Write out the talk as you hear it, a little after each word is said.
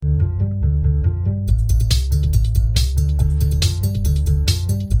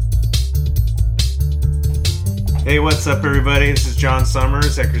Hey, what's up, everybody? This is John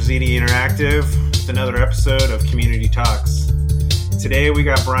Summers at Grazini Interactive with another episode of Community Talks. Today, we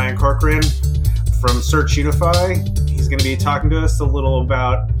got Brian Corcoran from Search Unify. He's going to be talking to us a little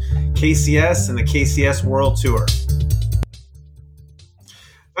about KCS and the KCS World Tour.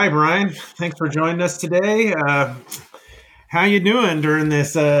 Hi, Brian. Thanks for joining us today. How you doing during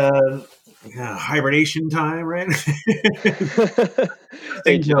this hibernation time, right? Hey,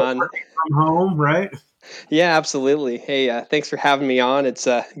 Things are John. working from home, right? Yeah, absolutely. Hey, thanks for having me on. It's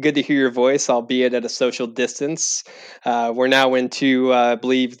good to hear your voice, albeit at a social distance. We're now into, I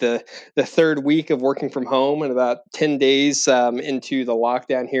believe, the third week of working from home and about 10 days into the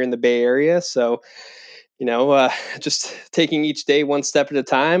lockdown here in the Bay Area. So, just taking each day one step at a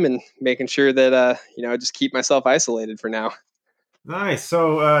time and making sure that, I just keep myself isolated for now. Nice.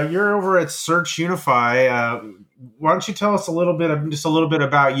 So you're over at Search Unify. Why don't you tell us just a little bit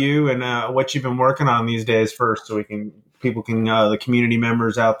about you and what you've been working on these days first, so the community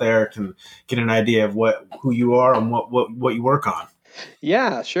members out there can get an idea of who you are and what you work on.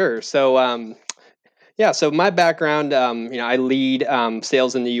 Yeah, sure. So my background, I lead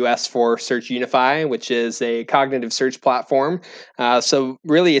sales in the U.S. for Search Unify, which is a cognitive search platform. So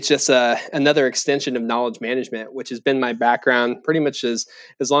really, it's just another extension of knowledge management, which has been my background pretty much as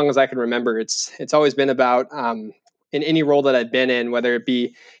long as I can remember. It's always been about in any role that I've been in, whether it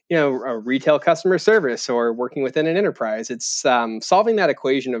be a retail customer service or working within an enterprise. It's solving that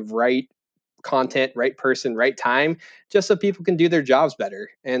equation of right content, right person, right time, just so people can do their jobs better.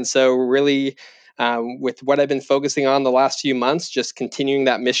 And so, really, with what I've been focusing on the last few months, just continuing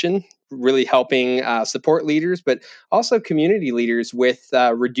that mission, really helping support leaders, but also community leaders with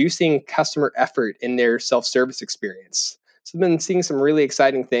reducing customer effort in their self-service experience. So I've been seeing some really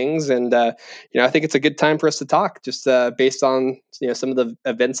exciting things, and I think it's a good time for us to talk, just based on some of the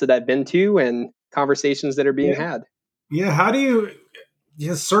events that I've been to and conversations that are being Yeah. had. Yeah. How do you?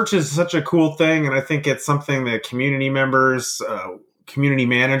 Yeah, search is such a cool thing, and I think it's something that community members, community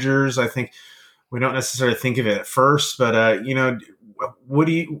managers, I think we don't necessarily think of it at first, but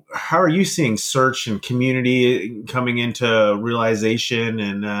how are you seeing search and community coming into realization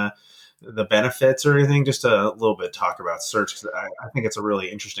and the benefits or anything? Just a little bit talk about search, because I think it's a really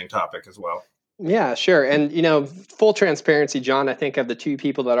interesting topic as well. Yeah, sure. And full transparency, John. I think of the two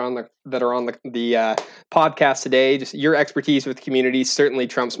people that are on the podcast today, just your expertise with communities certainly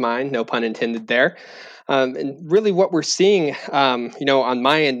trumps mine. No pun intended there. And really, what we're seeing, on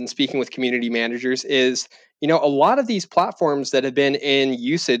my end, and speaking with community managers, is a lot of these platforms that have been in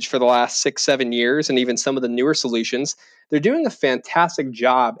usage for the last 6, 7 years, and even some of the newer solutions, they're doing a fantastic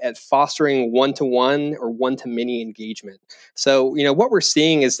job at fostering one-to-one or one-to-many engagement. So, what we're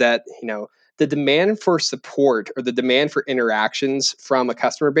seeing is that the demand for support or the demand for interactions from a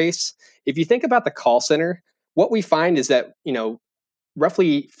customer base, if you think about the call center, what we find is that,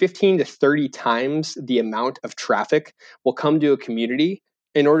 roughly 15 to 30 times the amount of traffic will come to a community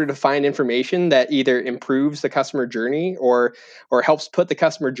in order to find information that either improves the customer journey or helps put the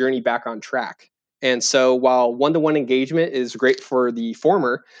customer journey back on track. And so while one-to-one engagement is great for the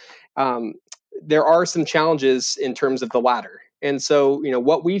former, um, there are some challenges in terms of the latter. And so,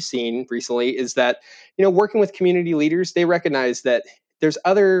 what we've seen recently is that, working with community leaders, they recognize that there's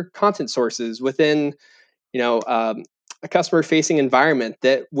other content sources within, you know, um, a customer facing environment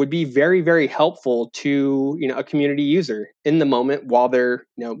that would be very, very helpful to, a community user in the moment while they're,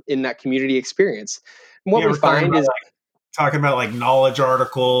 in that community experience. And what Yeah, we we're talking find about is, like knowledge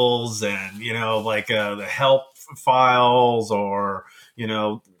articles and the help files, or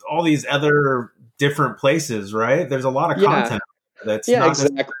all these other different places, right? There's a lot of yeah, content that's yeah, not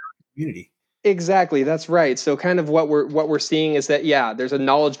necessarily exactly. community. Exactly, that's right. So kind of what we're seeing is that, yeah, there's a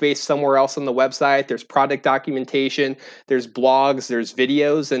knowledge base somewhere else on the website. There's product documentation, there's blogs, there's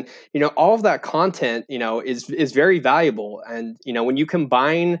videos, and all of that content, is very valuable. And when you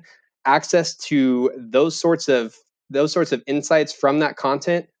combine access to those sorts of insights from that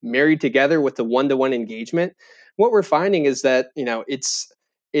content married together with the one-to-one engagement, what we're finding is that,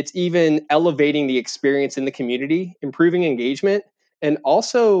 it's even elevating the experience in the community, improving engagement, and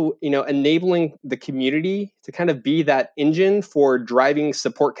also enabling the community to kind of be that engine for driving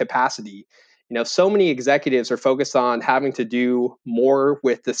support capacity. So many executives are focused on having to do more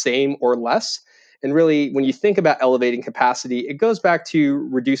with the same or less, and really when you think about elevating capacity, it goes back to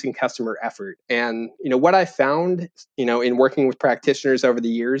reducing customer effort. And what I found in working with practitioners over the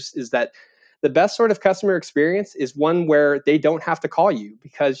years is that the best sort of customer experience is one where they don't have to call you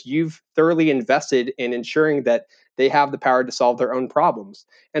because you've thoroughly invested in ensuring that they have the power to solve their own problems.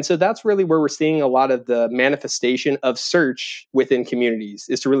 And so that's really where we're seeing a lot of the manifestation of search within communities,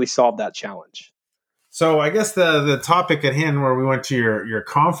 is to really solve that challenge. So I guess the topic at hand where we went to your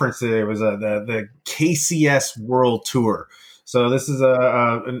conference today was the KCS World Tour. So this is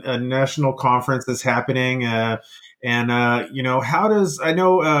a national conference that's happening, and how does I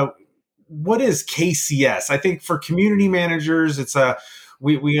know what is KCS? I think for community managers, it's a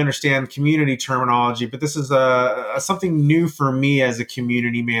we understand community terminology, but this is a something new for me as a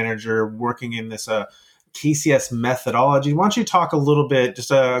community manager working in this KCS methodology. Why don't you talk a little bit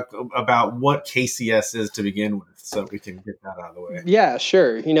just about what KCS is to begin with, so we can get that out of the way? Yeah,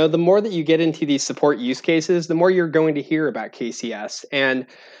 sure. The more that you get into these support use cases, the more you're going to hear about KCS. And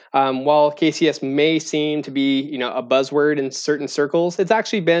while KCS may seem to be, a buzzword in certain circles, it's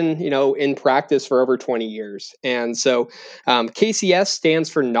actually been, in practice for over 20 years. And so KCS stands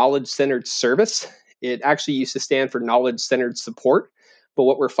for Knowledge Centered Service. It actually used to stand for Knowledge Centered Support. But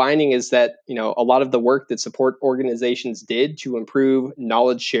what we're finding is that, a lot of the work that support organizations did to improve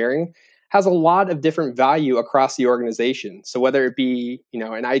knowledge sharing has a lot of different value across the organization. So whether it be,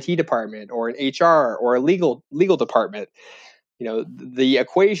 an IT department or an HR or a legal department, the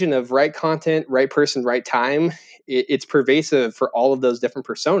equation of right content, right person, right time, it's pervasive for all of those different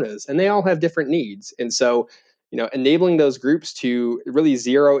personas, and they all have different needs. And so, enabling those groups to really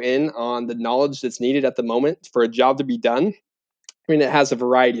zero in on the knowledge that's needed at the moment for a job to be done, it has a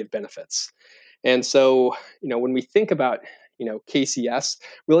variety of benefits. And so, when we think about, KCS,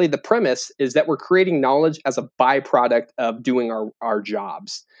 really the premise is that we're creating knowledge as a byproduct of doing our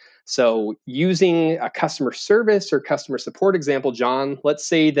jobs. So using a customer service or customer support example, John, let's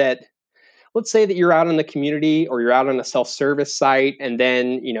say that you're out in the community or you're out on a self-service site, and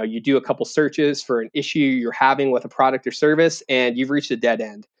then, you do a couple searches for an issue you're having with a product or service, and you've reached a dead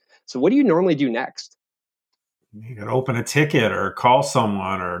end. So what do you normally do next? You got to open a ticket or call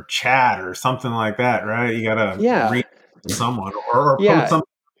someone or chat or something like that, right? You got to Yeah. reach someone or post Yeah. something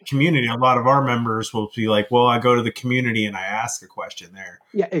in the community. A lot of our members will be like, well, I go to the community and I ask a question there.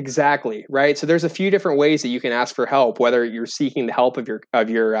 Yeah, exactly. Right. So there's a few different ways that you can ask for help, whether you're seeking the help of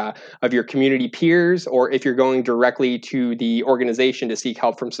your community peers, or if you're going directly to the organization to seek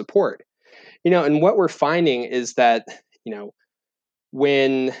help from support. And what we're finding is that, you know,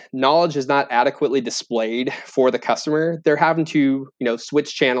 when knowledge is not adequately displayed for the customer, they're having to,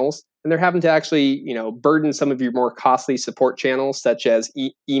 switch channels, and they're having to actually, burden some of your more costly support channels, such as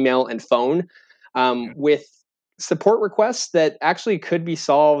email and phone, Yeah. with support requests that actually could be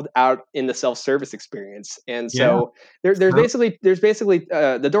solved out in the self-service experience. And Yeah. so there's basically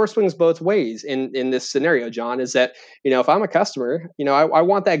the door swings both ways in this scenario, John. Is that, if I'm a customer, I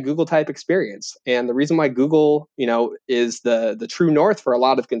want that Google type experience. And the reason why Google, is the true north for a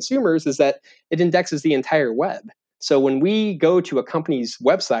lot of consumers is that it indexes the entire web. So when we go to a company's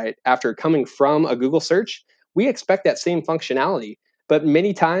website after coming from a Google search, we expect that same functionality. But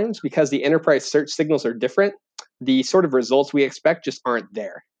many times, because the enterprise search signals are different, the sort of results we expect just aren't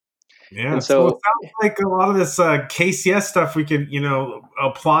there. Yeah. And So it so, sounds like a lot of this KCS stuff we could,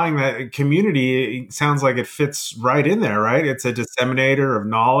 applying that community, it sounds like it fits right in there, right? It's a disseminator of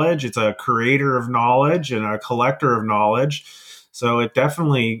knowledge, it's a creator of knowledge, and a collector of knowledge. So it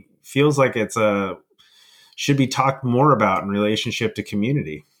definitely feels like it's a should be talked more about in relationship to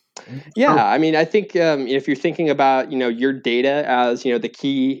community. So yeah, I mean, I think if you're thinking about, your data as, the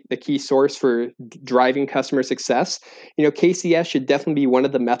key source for driving customer success, KCS should definitely be one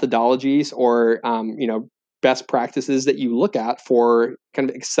of the methodologies or best practices that you look at for kind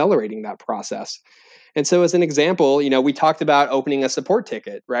of accelerating that process. And so, as an example, we talked about opening a support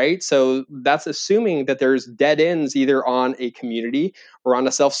ticket, right? So that's assuming that there's dead ends either on a community or on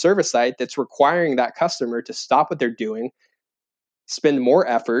a self-service site that's requiring that customer to stop what they're doing, spend more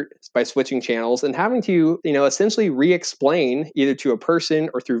effort by switching channels, and having to, essentially re-explain either to a person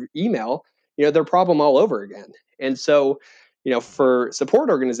or through email, their problem all over again. And so, for support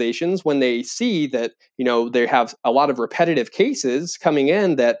organizations, when they see that, they have a lot of repetitive cases coming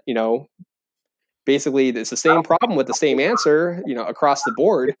in that, basically it's the same problem with the same answer, across the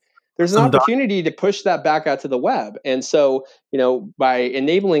board, there's an some opportunity to push that back out to the web. And so, by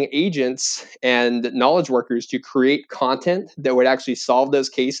enabling agents and knowledge workers to create content that would actually solve those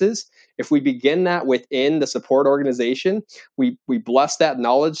cases, if we begin that within the support organization, we bless that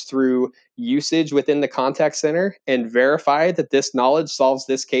knowledge through usage within the contact center and verify that this knowledge solves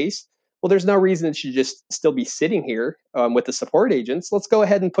this case. Well, there's no reason it should just still be sitting here with the support agents. Let's go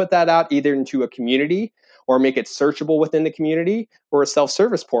ahead and put that out either into a community or make it searchable within the community or a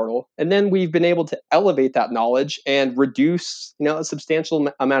self-service portal. And then we've been able to elevate that knowledge and reduce, a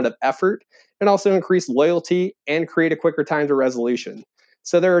substantial amount of effort, and also increase loyalty and create a quicker time to resolution.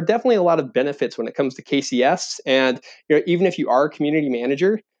 So there are definitely a lot of benefits when it comes to KCS. And, even if you are a community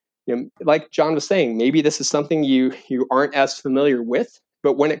manager, like John was saying, maybe this is something you aren't as familiar with,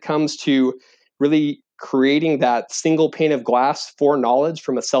 but when it comes to really creating that single pane of glass for knowledge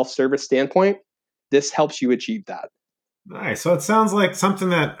from a self-service standpoint, this helps you achieve that. Nice. So it sounds like something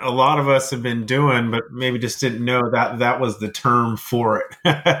that a lot of us have been doing, but maybe just didn't know that that was the term for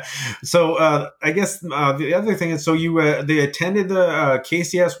it. So I guess the other thing is, so you they attended the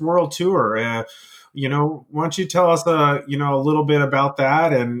KCS World Tour. Why don't you tell us, a little bit about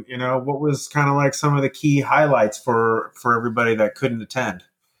that, and what was kind of like some of the key highlights for everybody that couldn't attend.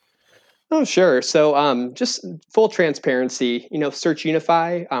 Oh, sure. So, just full transparency, Search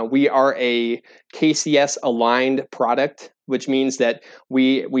Unify, we are a KCS aligned product, which means that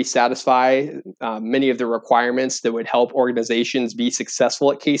we satisfy many of the requirements that would help organizations be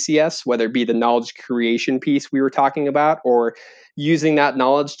successful at KCS, whether it be the knowledge creation piece we were talking about, or using that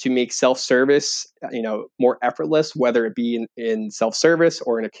knowledge to make self-service, more effortless, whether it be in self-service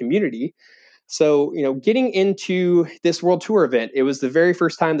or in a community. So, getting into this World Tour event, it was the very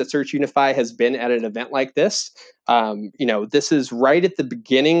first time that Search Unify has been at an event like this. This is right at the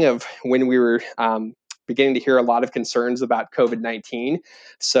beginning of when we were beginning to hear a lot of concerns about COVID-19.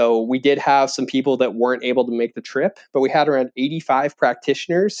 So, we did have some people that weren't able to make the trip, but we had around 85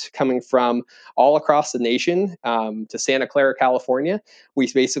 practitioners coming from all across the nation to Santa Clara, California.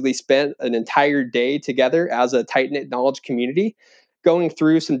 We basically spent an entire day together as a tight knit knowledge community, going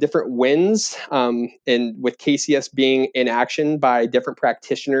through some different wins, and with KCS being in action by different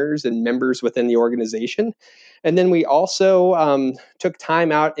practitioners and members within the organization. And then we also took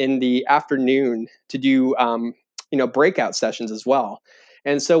time out in the afternoon to do breakout sessions as well.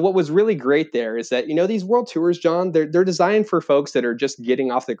 And so what was really great there is that these world tours, John, they're designed for folks that are just getting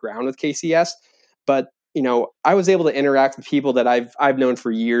off the ground with KCS, but I was able to interact with people that I've known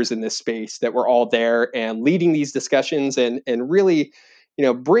for years in this space that were all there and leading these discussions and really,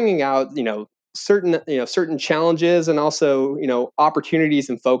 bringing out, certain challenges and also, opportunities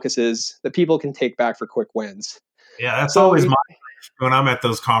and focuses that people can take back for quick wins. Yeah, that's So, always when I'm at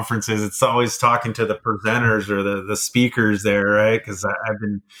those conferences, it's always talking to the presenters or the speakers there, right? Because I've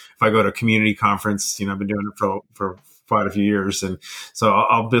been, if I go to a community conference, I've been doing it for quite a few years, and so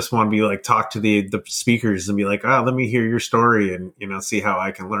I'll just want to be like talk to the speakers and be like, let me hear your story and see how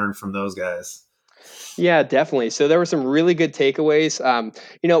I can learn from those guys. yeah, definitely. So there were some really good takeaways.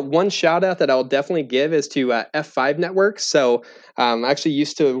 One shout out that I'll definitely give is to F5 Networks. So I actually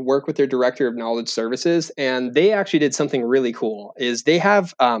used to work with their director of knowledge services, and they actually did something really cool. Is they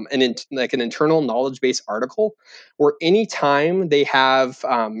have an internal knowledge base article where anytime they have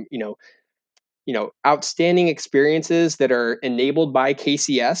outstanding experiences that are enabled by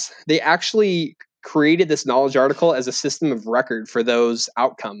KCS, they actually created this knowledge article as a system of record for those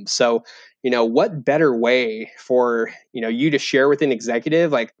outcomes. So, what better way for, you to share with an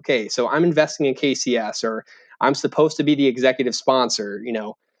executive like, okay, so I'm investing in KCS or I'm supposed to be the executive sponsor,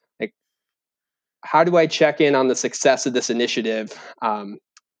 like how do I check in on the success of this initiative? And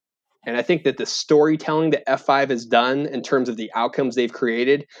I think that the storytelling that F5 has done in terms of the outcomes they've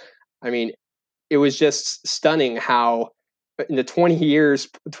created, I mean, it was just stunning how in the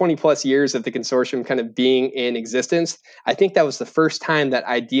 20 plus years of the consortium kind of being in existence, I think that was the first time that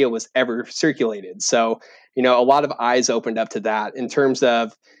idea was ever circulated. So, a lot of eyes opened up to that in terms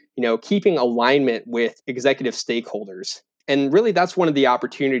of, keeping alignment with executive stakeholders. And really, that's one of the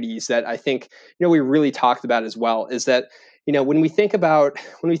opportunities that I think, we really talked about as well is that, when we think about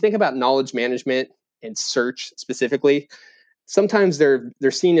knowledge management and search specifically, sometimes they're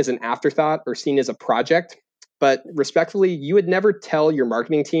seen as an afterthought or seen as a project. But respectfully, you would never tell your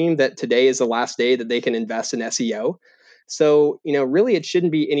marketing team that today is the last day that they can invest in SEO. So, really it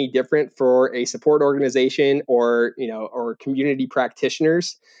shouldn't be any different for a support organization or community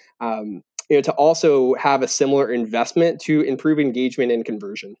practitioners, to also have a similar investment to improve engagement and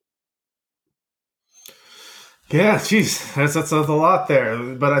conversion. Yeah, geez, that's a lot there.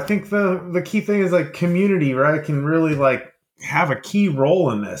 But I think the key thing is like community, right? Can really like have a key role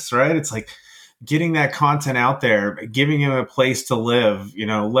in this, right? It's like getting that content out there, giving them a place to live,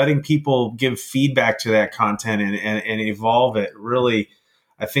 letting people give feedback to that content and evolve it really,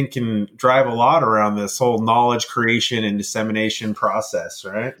 I think can drive a lot around this whole knowledge creation and dissemination process,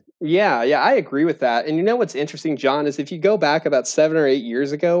 right? Yeah, I agree with that. And what's interesting, John, is if you go back about 7 or 8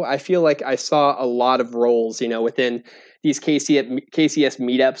 years ago, I feel like I saw a lot of roles, within these KCS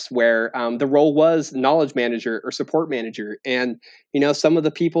meetups where the role was knowledge manager or support manager. And, some of the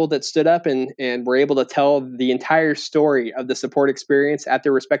people that stood up and were able to tell the entire story of the support experience at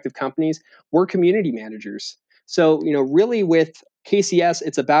their respective companies were community managers. So, really with KCS,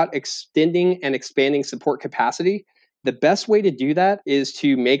 it's about extending and expanding support capacity, The best way to do that is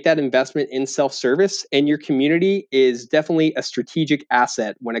to make that investment in self-service, and your community is definitely a strategic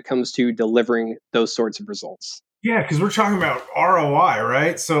asset when it comes to delivering those sorts of results. Yeah, because we're talking about ROI,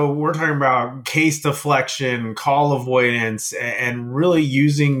 right? So we're talking about case deflection, call avoidance, and really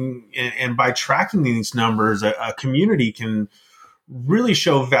using, and by tracking these numbers, a community can really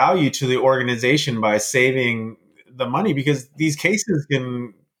show value to the organization by saving the money, because these cases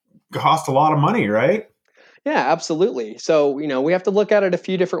can cost a lot of money, right? Yeah, absolutely. So, we have to look at it a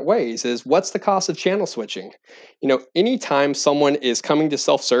few different ways is what's the cost of channel switching? Anytime someone is coming to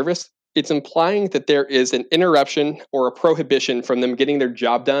self-service, it's implying that there is an interruption or a prohibition from them getting their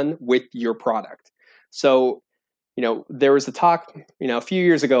job done with your product. So, there was a talk, a few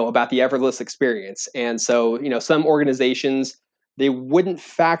years ago about the effortless experience. And so, some organizations, they wouldn't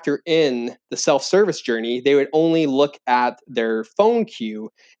factor in the self-service journey. They would only look at their phone queue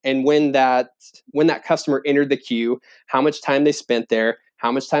and when that customer entered the queue, how much time they spent there,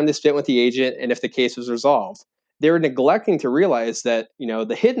 how much time they spent with the agent, and if the case was resolved. They were neglecting to realize that,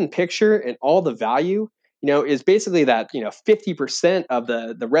 the hidden picture and all the value, is basically that, 50% of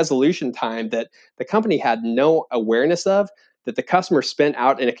the resolution time that the company had no awareness of, that the customer spent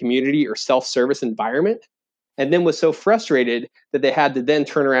out in a community or self-service environment, and then was so frustrated that they had to then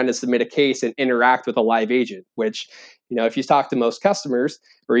turn around and submit a case and interact with a live agent, which, if you talk to most customers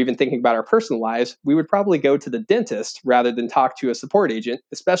or even thinking about our personal lives, we would probably go to the dentist rather than talk to a support agent,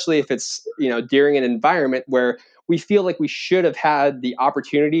 especially if it's, during an environment where we feel like we should have had the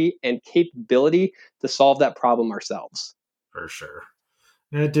opportunity and capability to solve that problem ourselves. For sure.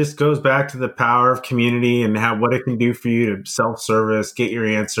 And it just goes back to the power of community and what it can do for you to self-service, get your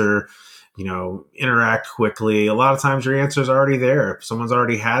answer, interact quickly. A lot of times your answer is already there. Someone's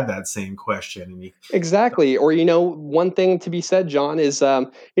already had that same question. Exactly. Or, one thing to be said, John, is,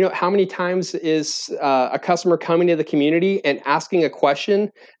 how many times is a customer coming to the community and asking a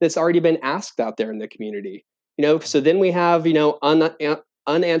question that's already been asked out there in the community? So then we have,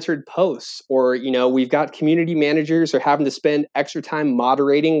 unanswered posts, or, we've got community managers are having to spend extra time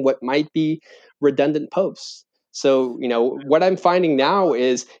moderating what might be redundant posts. So, what I'm finding now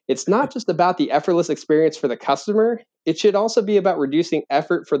is it's not just about the effortless experience for the customer. It should also be about reducing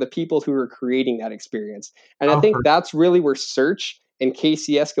effort for the people who are creating that experience. And I Oh, think that's really where search and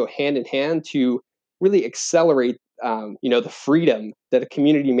KCS go hand in hand to really accelerate, the freedom that a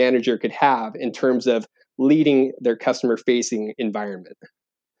community manager could have in terms of leading their customer facing environment.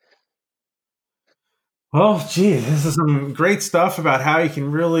 well, gee, this is some great stuff about how you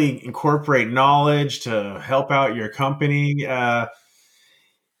can really incorporate knowledge to help out your company. About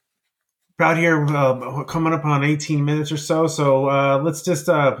here, coming up on 18 minutes or so. So let's just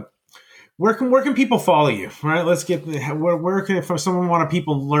where can people follow you? Right, let's get where can, if someone want to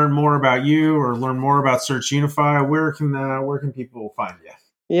people learn more about you or learn more about Search Unify, where can people find you?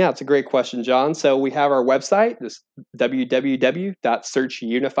 Yeah, it's a great question, John. So we have our website, this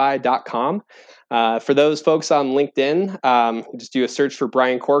www.searchunify.com. For those folks on LinkedIn, just do a search for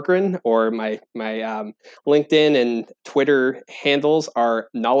Brian Corcoran, or my LinkedIn and Twitter handles are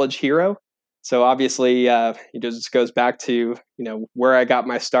Knowledge Hero. So obviously, it just goes back to where I got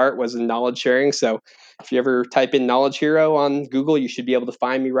my start was in knowledge sharing. So if you ever type in Knowledge Hero on Google, you should be able to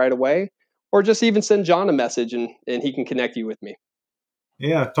find me right away, or just even send John a message and he can connect you with me.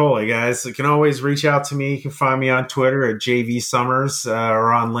 Yeah, totally, guys. You can always reach out to me. You can find me on Twitter at JV Summers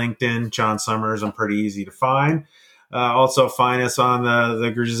or on LinkedIn, John Summers. I'm pretty easy to find. Also, find us on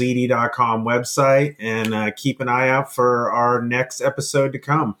the grziti.com website, and keep an eye out for our next episode to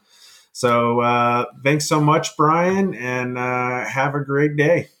come. So thanks so much, Brian, and have a great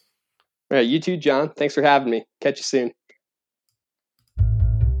day. All right, you too, John. Thanks for having me. Catch you soon.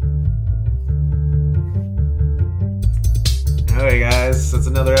 Hey guys, that's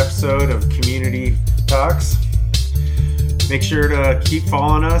another episode of Community Talks. Make sure to keep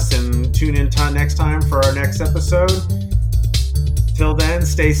following us and tune in next time for our next episode. Till then,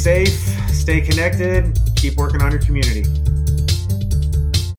 stay safe, stay connected, keep working on your community.